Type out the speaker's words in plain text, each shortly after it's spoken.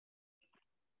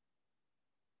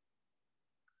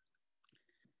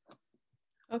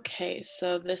Okay,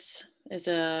 so this is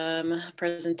a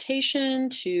presentation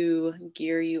to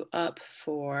gear you up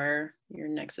for your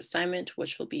next assignment,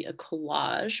 which will be a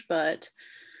collage, but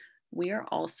we are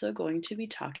also going to be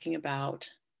talking about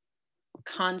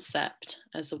concept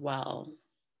as well.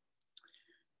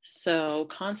 So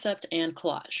concept and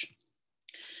collage.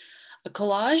 A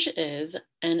collage is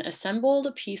an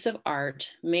assembled piece of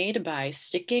art made by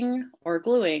sticking or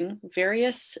gluing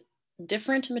various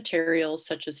different materials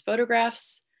such as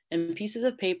photographs and pieces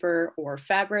of paper or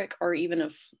fabric or even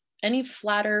of any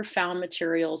flatter found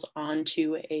materials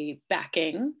onto a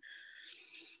backing.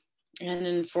 And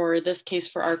then for this case,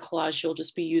 for our collage, you'll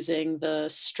just be using the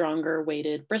stronger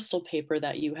weighted Bristol paper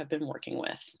that you have been working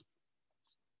with.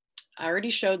 I already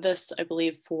showed this, I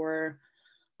believe, for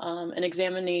an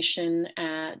examination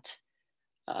at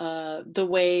the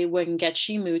way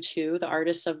Wengechi Mutu, the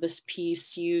artist of this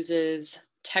piece, uses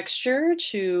texture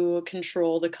to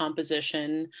control the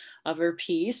composition of her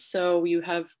piece. So you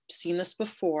have seen this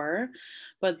before,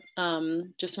 but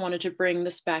just wanted to bring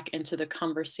this back into the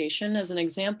conversation as an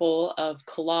example of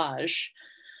collage.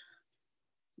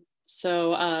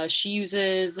 So she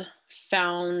uses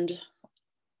found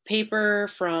paper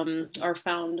from, or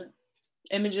found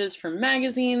images from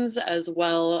magazines, as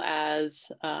well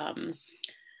as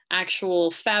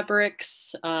actual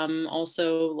fabrics,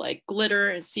 also like glitter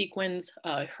and sequins,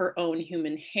 her own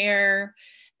human hair.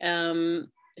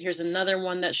 Here's another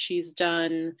one that she's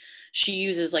done. She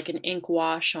uses like an ink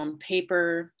wash on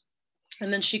paper,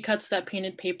 and then she cuts that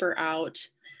painted paper out,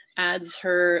 adds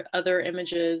her other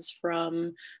images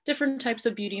from different types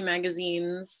of beauty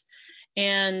magazines,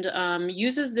 and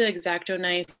uses the X-Acto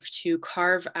knife to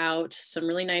carve out some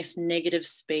really nice negative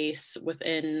space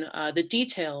within the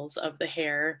details of the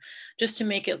hair, just to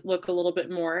make it look a little bit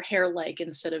more hair-like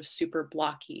instead of super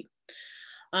blocky.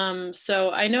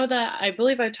 So I know that I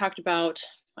believe I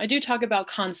do talk about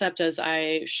concept as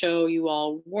I show you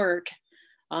all work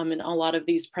in a lot of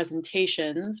these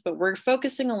presentations, but we're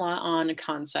focusing a lot on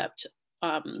concept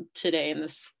today in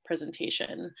this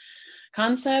presentation.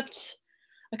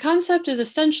 A concept is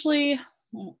essentially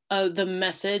the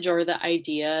message or the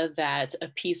idea that a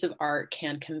piece of art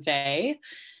can convey.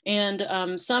 And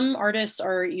some artists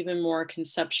are even more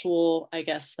conceptual, I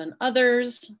guess, than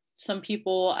others. Some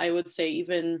people, I would say,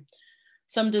 even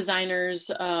some designers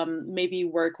maybe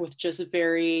work with just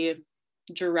very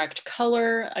direct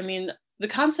color. I mean, the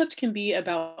concept can be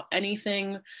about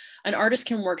anything. An artist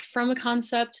can work from a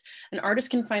concept. An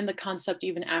artist can find the concept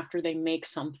even after they make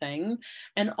something.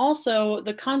 And also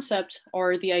the concept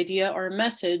or the idea or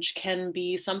message can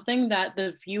be something that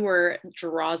the viewer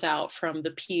draws out from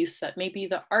the piece that maybe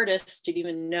the artist didn't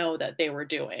even know that they were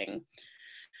doing.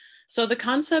 So the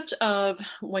concept of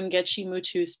Wengechi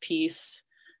Mutu's piece,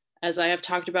 as I have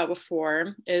talked about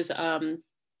before, is Wengechi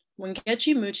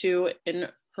Mutu in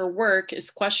her work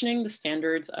is questioning the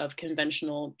standards of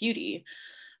conventional beauty.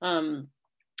 Her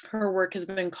work has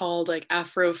been called like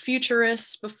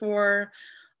Afrofuturist before.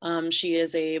 She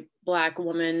is a Black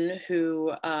woman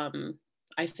who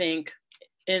I think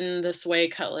in this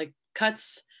way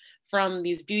cuts from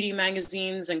these beauty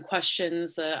magazines and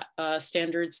questions the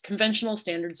conventional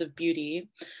standards of beauty.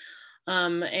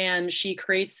 And she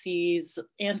creates these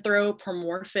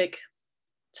anthropomorphic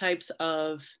types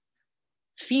of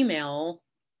female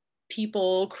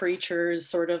people, creatures,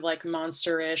 sort of like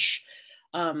monsterish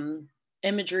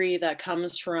imagery that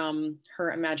comes from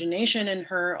her imagination and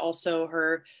her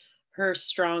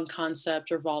strong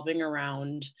concept revolving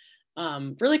around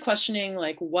really questioning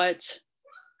like what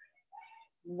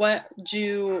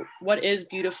is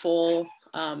beautiful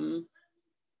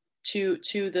to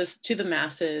the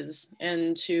masses,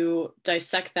 and to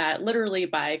dissect that literally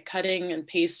by cutting and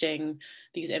pasting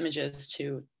these images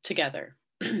together.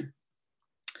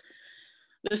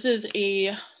 This is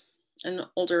an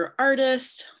older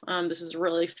artist. This is a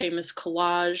really famous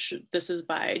collage. This is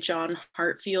by John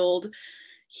Hartfield.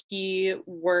 He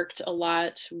worked a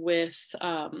lot with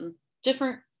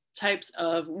different types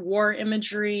of war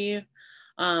imagery.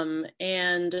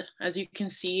 And as you can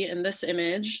see in this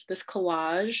image, this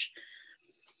collage,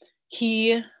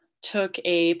 he took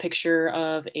a picture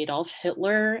of Adolf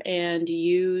Hitler and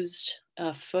used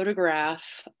a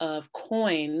photograph of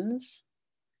coins,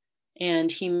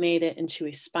 and he made it into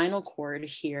a spinal cord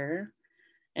here.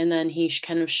 And then he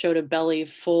kind of showed a belly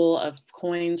full of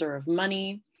coins or of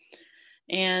money.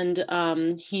 And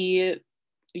he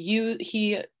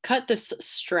cut this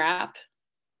strap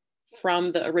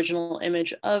from the original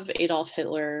image of Adolf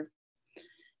Hitler,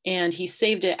 and he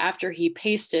saved it after he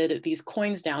pasted these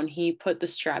coins down. He put the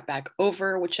strap back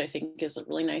over, which I think is a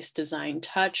really nice design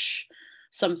touch.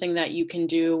 something that you can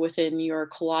do within your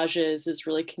collages is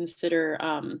really consider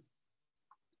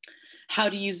how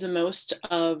to use the most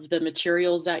of the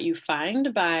materials that you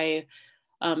find by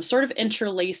sort of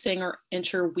interlacing or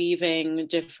interweaving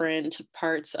different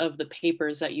parts of the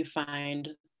papers that you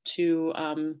find to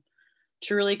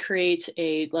really create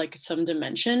some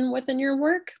dimension within your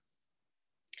work.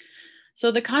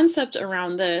 So the concept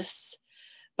around this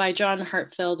by John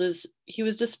Hartfield is he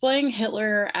was displaying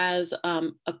Hitler as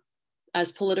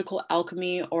political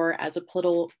alchemy or as a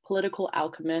political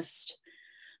alchemist.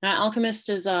 Now, alchemist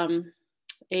is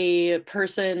a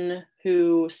person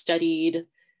who studied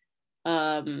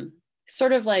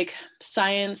sort of like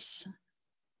science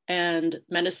and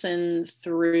medicine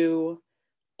through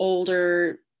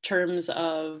older terms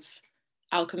of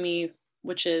alchemy,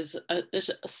 which is a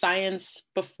science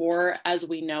before as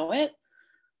we know it,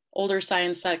 older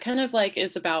science that kind of like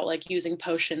is about like using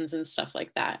potions and stuff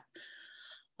like that.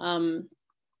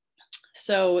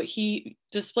 So he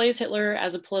displays Hitler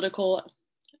as a political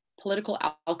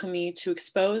alchemy to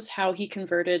expose how he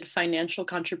converted financial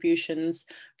contributions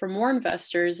from war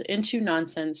investors into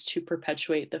nonsense to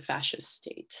perpetuate the fascist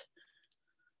state.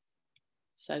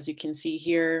 So as you can see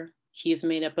here, he's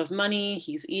made up of money,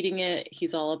 he's eating it,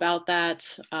 he's all about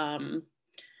that. And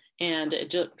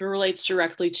it relates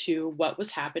directly to what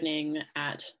was happening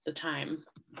at the time.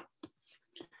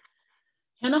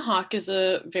 Hannah Hawk is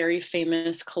a very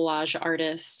famous collage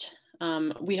artist.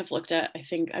 We have looked at,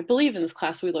 I believe in this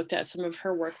class, we looked at some of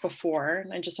her work before,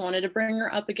 and I just wanted to bring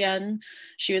her up again.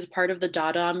 She was part of the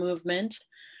Dada movement,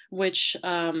 which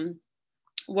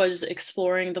was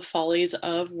exploring the follies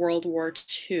of World War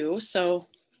II. So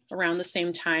around the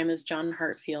same time as John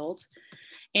Hartfield.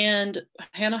 And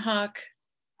Hannah Hawk,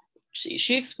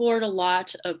 she explored a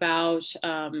lot about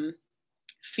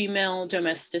female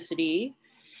domesticity.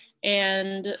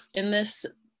 And in this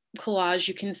collage,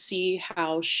 you can see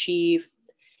how she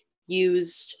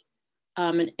used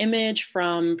an image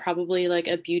from probably like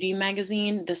a beauty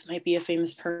magazine. This might be a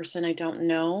famous person, I don't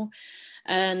know.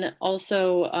 And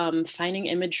also finding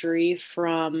imagery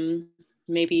from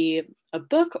maybe a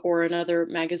book or another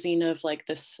magazine of like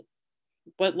this,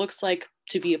 what looks like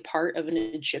to be a part of an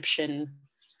Egyptian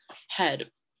head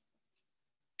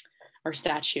or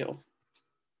statue.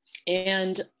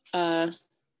 And I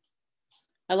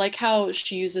like how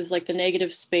she uses like the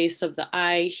negative space of the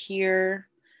eye here,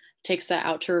 takes that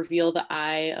out to reveal the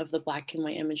eye of the black and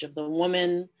white image of the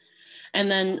woman. And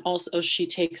then also she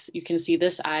takes, you can see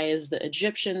this eye is the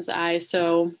Egyptian's eye.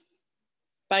 So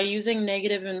by using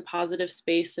negative and positive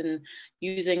space and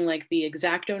using like the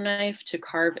X-Acto knife to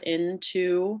carve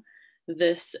into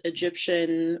this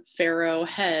Egyptian pharaoh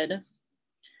head,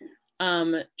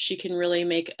 she can really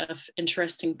make an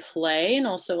interesting play and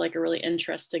also like a really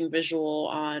interesting visual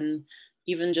on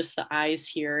even just the eyes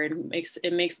here.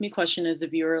 It makes me question as a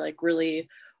viewer, like really,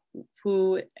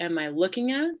 who am I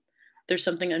looking at? There's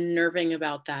something unnerving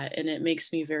about that, and it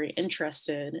makes me very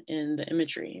interested in the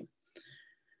imagery.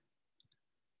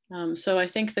 So I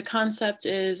think the concept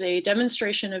is a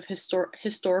demonstration of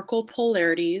historical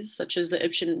polarities, such as the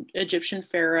Egyptian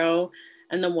pharaoh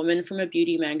and the woman from a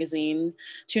beauty magazine,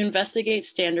 to investigate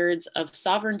standards of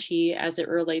sovereignty as it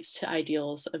relates to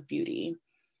ideals of beauty.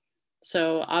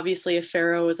 So obviously a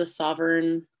pharaoh is a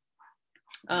sovereign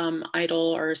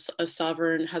idol, or has a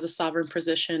sovereign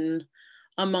position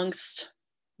amongst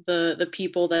the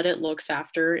people that it looks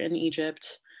after in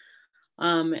Egypt.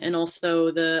 And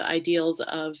also the ideals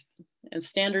of and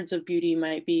standards of beauty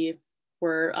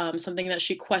were something that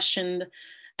she questioned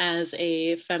as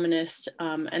a feminist,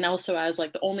 and also as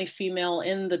like the only female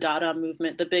in the Dada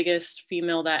movement, the biggest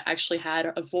female that actually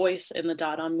had a voice in the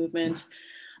Dada movement,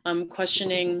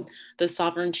 questioning the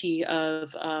sovereignty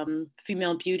of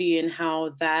female beauty and how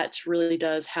that really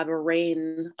does have a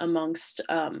reign amongst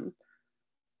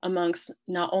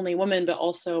not only women, but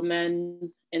also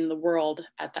men in the world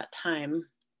at that time.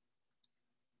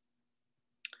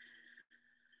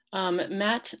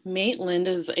 Matt Maitland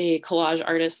is a collage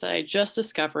artist that I just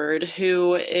discovered,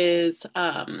 who is,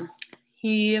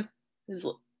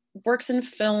 works in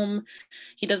film.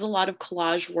 He does a lot of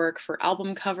collage work for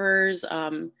album covers.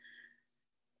 Looking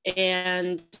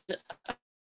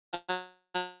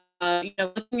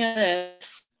at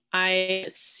this, I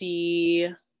see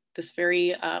this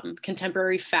very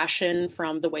contemporary fashion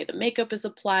from the way the makeup is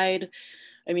applied.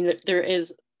 I mean,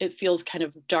 it feels kind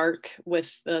of dark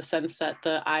with the sense that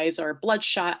the eyes are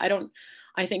bloodshot.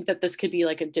 I think that this could be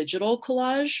like a digital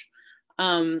collage.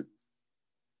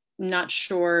 Not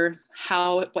sure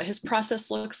what his process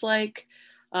looks like.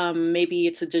 Maybe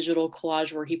it's a digital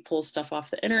collage where he pulls stuff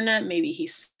off the internet. Maybe he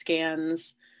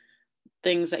scans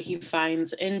things that he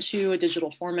finds into a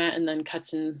digital format and then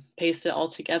cuts and pastes it all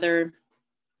together.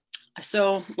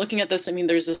 So looking at this, I mean,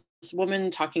 there's this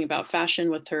woman talking about fashion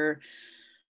with her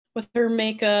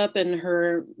makeup and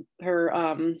her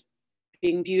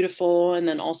being beautiful, and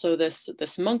then also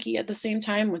this monkey at the same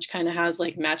time, which kind of has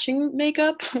like matching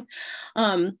makeup.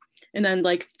 And then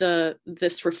like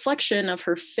this reflection of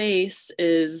her face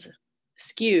is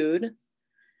skewed,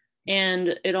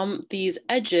 and these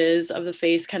edges of the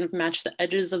face kind of match the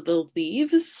edges of the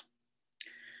leaves.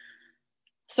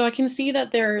 So I can see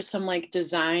that there are some like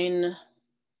design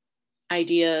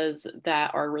ideas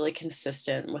that are really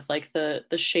consistent with like the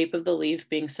shape of the leaf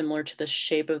being similar to the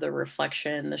shape of the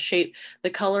reflection. The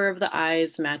color of the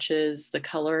eyes matches the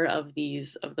color of the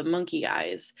monkey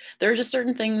eyes. There are just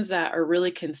certain things that are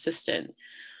really consistent.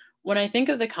 When I think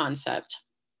of the concept,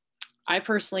 I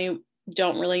personally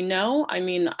don't really know. I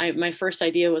mean, my first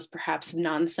idea was perhaps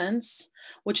nonsense,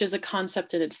 which is a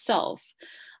concept in itself.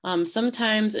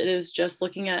 Sometimes it is just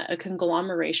looking at a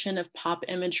conglomeration of pop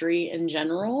imagery in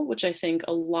general, which I think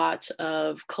a lot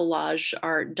of collage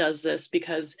art does this,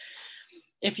 because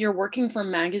if you're working for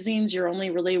magazines, you're only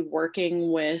really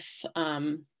working with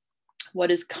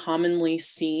what is commonly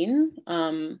seen.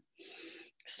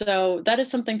 So that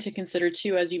is something to consider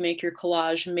too as you make your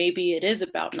collage. Maybe it is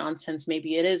about nonsense.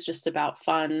 Maybe it is just about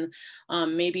fun.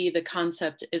 Maybe the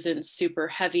concept isn't super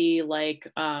heavy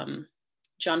like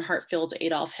John Hartfield's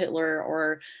Adolf Hitler,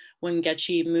 or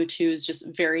Wangechi Mutu's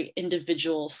just very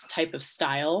individual type of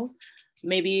style.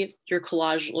 Maybe your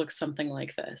collage looks something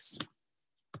like this.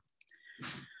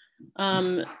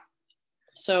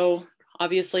 So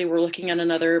obviously we're looking at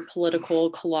another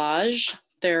political collage.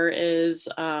 There is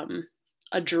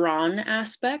a drawn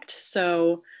aspect.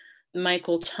 So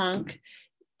Michael Tunk,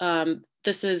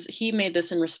 he made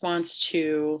this in response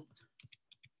to,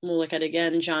 we'll look at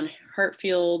again, John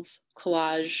Hartfield's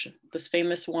collage, this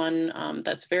famous one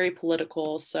that's very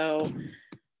political. So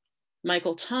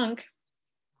Michael Tunk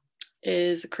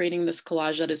is creating this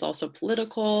collage that is also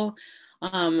political.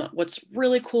 What's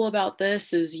really cool about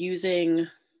this is using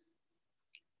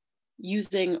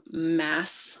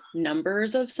mass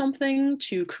numbers of something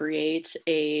to create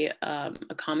a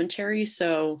commentary.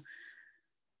 So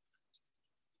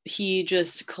he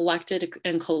just collected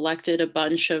a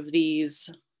bunch of these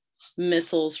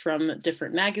missiles from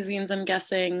different magazines, I'm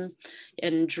guessing,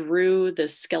 and drew the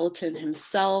skeleton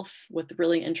himself with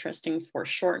really interesting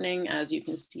foreshortening. As you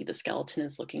can see, the skeleton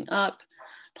is looking up,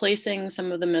 placing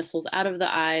some of the missiles out of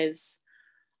the eyes,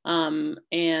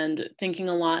 and thinking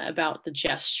a lot about the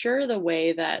gesture, the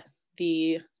way that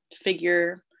the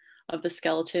figure of the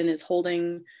skeleton is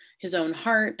holding his own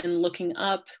heart and looking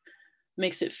up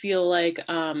makes it feel like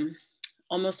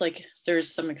almost like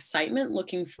there's some excitement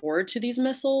looking forward to these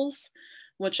missiles,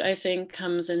 which I think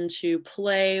comes into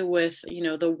play with,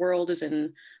 the world is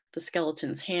in the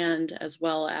skeleton's hand, as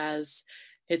well as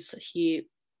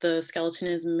the skeleton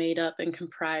is made up and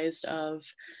comprised of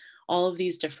all of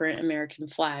these different American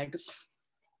flags.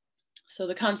 So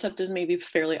the concept is maybe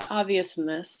fairly obvious in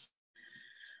this.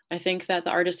 I think that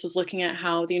the artist was looking at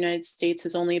how the United States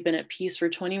has only been at peace for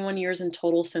 21 years in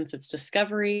total since its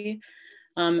discovery,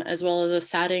 as well as a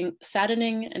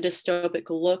saddening and dystopic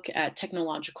look at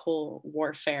technological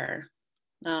warfare.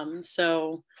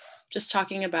 So just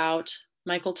talking about,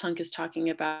 Michael Tunk is talking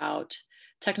about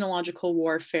technological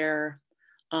warfare,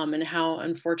 and how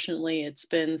unfortunately it's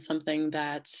been something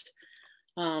that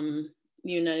the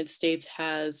United States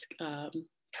has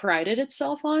prided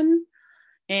itself on,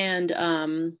 and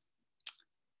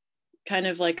kind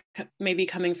of like maybe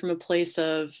coming from a place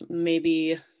of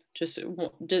maybe just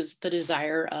the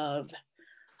desire of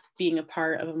being a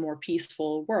part of a more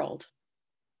peaceful world.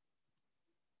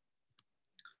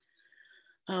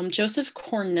 Joseph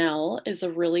Cornell is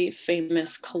a really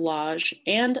famous collage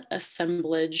and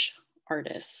assemblage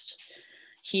artist.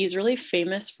 He's really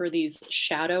famous for these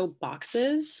shadow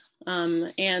boxes.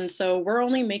 And so we're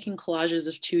only making collages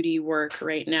of 2D work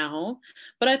right now,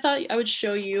 but I thought I would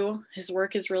show you, his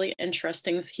work is really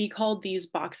interesting. He called these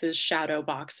boxes shadow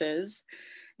boxes.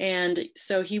 And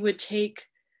so he would take,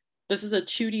 this is a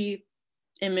 2D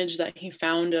image that he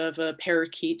found of a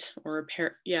parakeet, or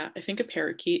I think a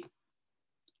parakeet.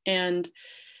 And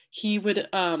he would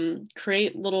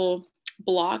create little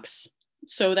blocks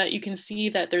so that you can see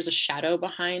that there's a shadow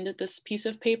behind this piece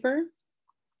of paper.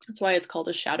 That's why it's called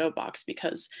a shadow box,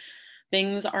 because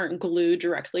things aren't glued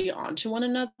directly onto one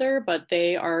another, but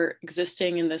they are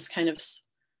existing in this kind of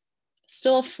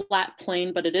still a flat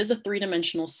plane, but it is a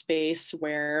three-dimensional space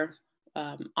where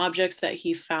objects that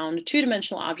he found,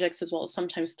 two-dimensional objects as well as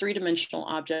sometimes three-dimensional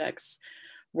objects,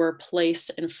 were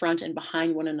placed in front and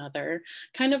behind one another,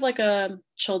 kind of like a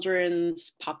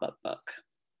children's pop-up book.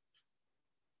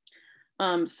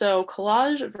 So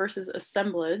collage versus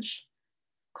assemblage.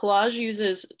 Collage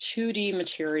uses 2D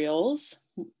materials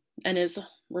and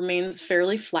remains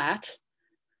fairly flat.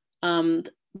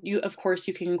 Of course,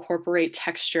 you can incorporate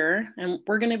texture, and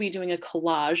we're going to be doing a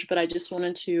collage, but I just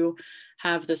wanted to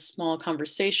have this small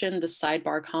conversation, the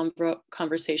sidebar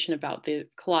conversation about the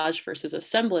collage versus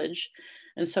assemblage.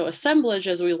 And so assemblage,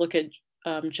 as we look at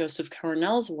Joseph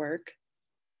Cornell's work,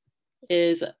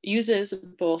 uses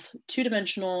both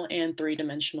 2-dimensional and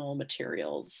 3-dimensional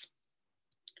materials.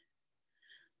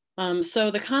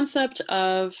 So the concept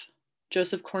of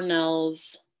Joseph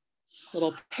Cornell's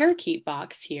little parakeet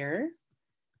box here,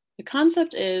 the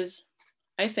concept is,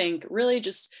 I think, really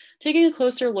just taking a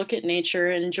closer look at nature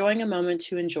and enjoying a moment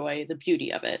to enjoy the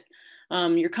beauty of it.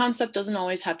 Your concept doesn't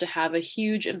always have to have a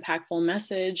huge impactful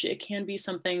message. It can be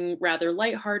something rather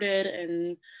lighthearted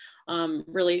and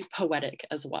really poetic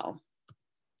as well.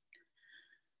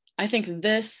 I think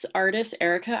this artist,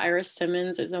 Erica Iris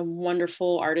Simmons, is a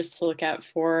wonderful artist to look at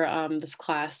for this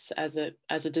class as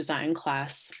a design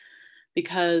class,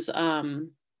 because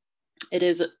it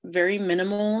is very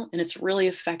minimal and it's really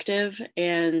effective.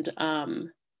 And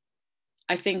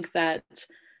I think that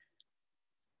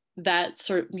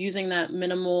sort of using that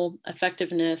minimal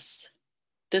effectiveness,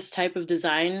 this type of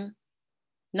design,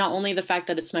 not only the fact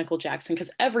that it's Michael Jackson,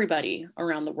 because everybody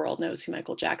around the world knows who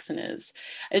Michael Jackson is.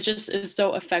 It just is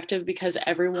so effective because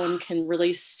everyone can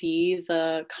really see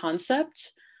the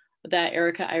concept that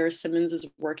Erica Iris Simmons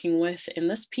is working with in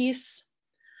this piece.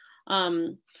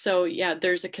 So yeah,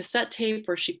 there's a cassette tape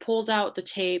where she pulls out the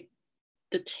tape,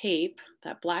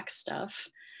 that black stuff,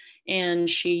 and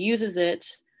she uses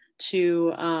it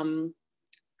to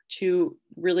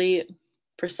really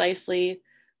precisely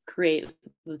create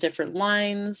the different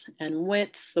lines and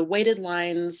widths, the weighted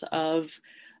lines of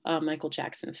Michael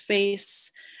Jackson's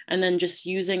face, and then just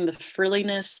using the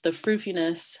frilliness, the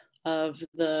froofiness of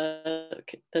the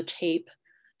tape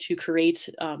to create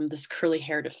this curly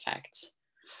haired effect.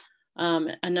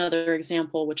 Another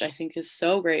example, which I think is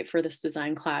so great for this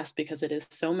design class because it is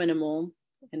so minimal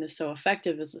and is so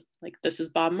effective, is like, this is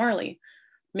Bob Marley.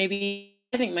 Maybe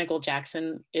I think Michael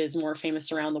Jackson is more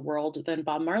famous around the world than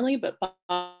Bob Marley, but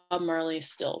Bob Marley is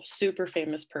still super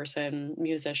famous person,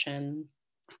 musician.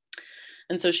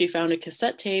 And so she found a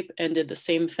cassette tape and did the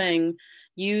same thing,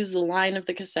 use the line of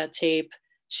the cassette tape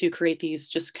to create these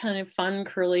just kind of fun,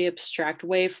 curly, abstract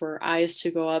way for her eyes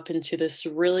to go up into this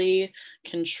really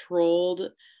controlled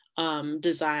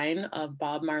design of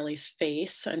Bob Marley's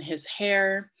face and his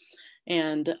hair,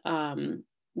 and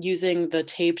using the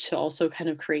tape to also kind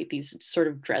of create these sort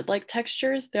of dread-like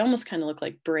textures. They almost kind of look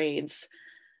like braids.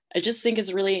 I just think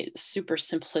it's really super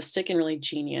simplistic and really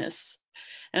genius.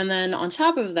 And then on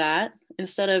top of that,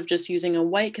 instead of just using a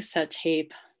white cassette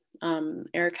tape,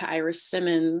 Erica Iris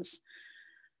Simmons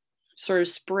sort of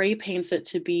spray paints it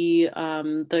to be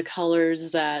the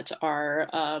colors that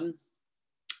are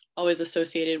always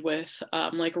associated with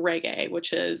like reggae,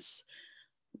 which is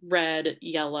red,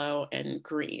 yellow, and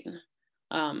green.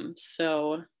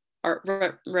 So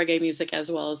reggae music, as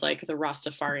well as like the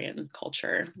Rastafarian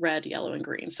culture, red, yellow, and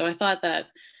green. So I thought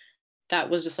that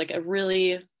was just like a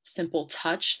really simple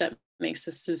touch that makes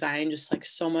this design just like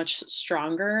so much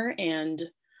stronger and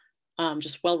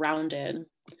just well-rounded.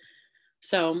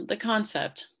 So the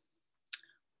concept,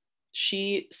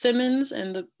 Simmons,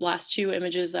 in the last 2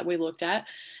 images that we looked at,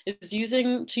 is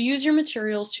to use your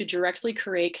materials to directly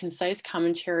create concise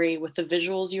commentary with the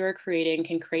visuals you are creating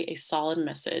can create a solid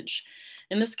message.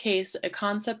 In this case, a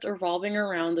concept revolving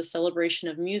around the celebration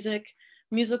of music,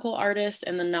 musical artists,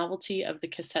 and the novelty of the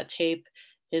cassette tape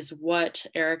is what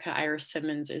Erica Iris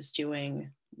Simmons is doing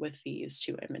with these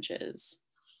 2 images.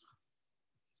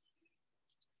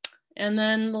 And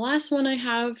then the last one I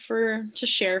have to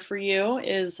share for you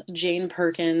is Jane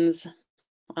Perkins.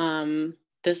 I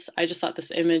just thought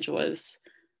this image was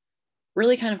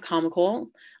really kind of comical.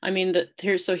 I mean,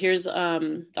 here's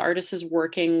the artist is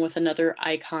working with another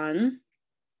icon,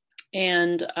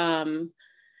 and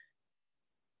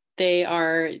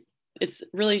it's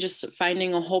really just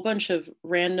finding a whole bunch of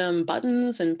random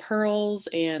buttons and pearls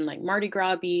and like Mardi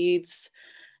Gras beads,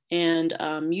 and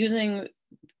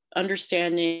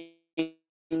understanding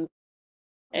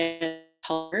and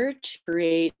color to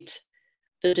create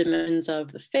the dimensions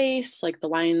of the face, like the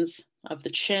lines of the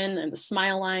chin and the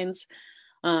smile lines,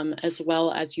 as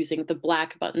well as using the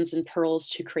black buttons and pearls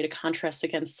to create a contrast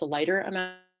against the lighter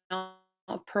amount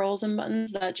of pearls and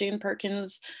buttons that Jane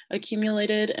Perkins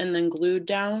accumulated and then glued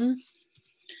down.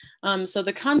 So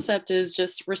the concept is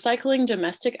just recycling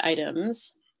domestic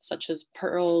items such as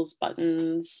pearls,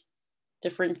 buttons,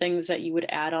 different things that you would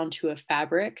add onto a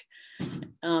fabric,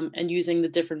 and using the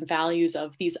different values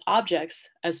of these objects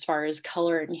as far as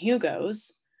color and hue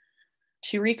goes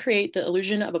to recreate the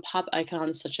illusion of a pop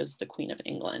icon such as the Queen of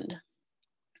England.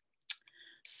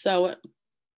 So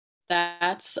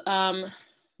that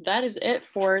is it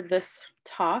for this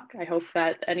talk. I hope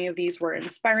that any of these were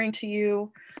inspiring to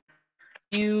you.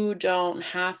 You don't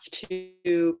have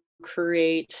to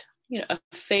create, a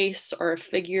face or a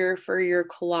figure for your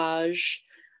collage.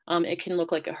 It can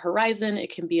look like a horizon.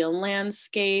 It can be a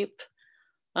landscape.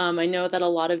 I know that a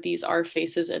lot of these are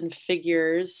faces and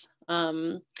figures.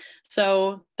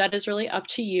 So that is really up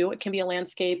to you. It can be a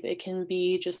landscape. It can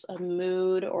be just a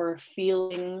mood or a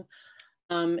feeling.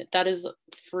 That is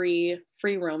free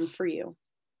roam for you.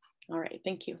 All right,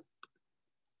 thank you.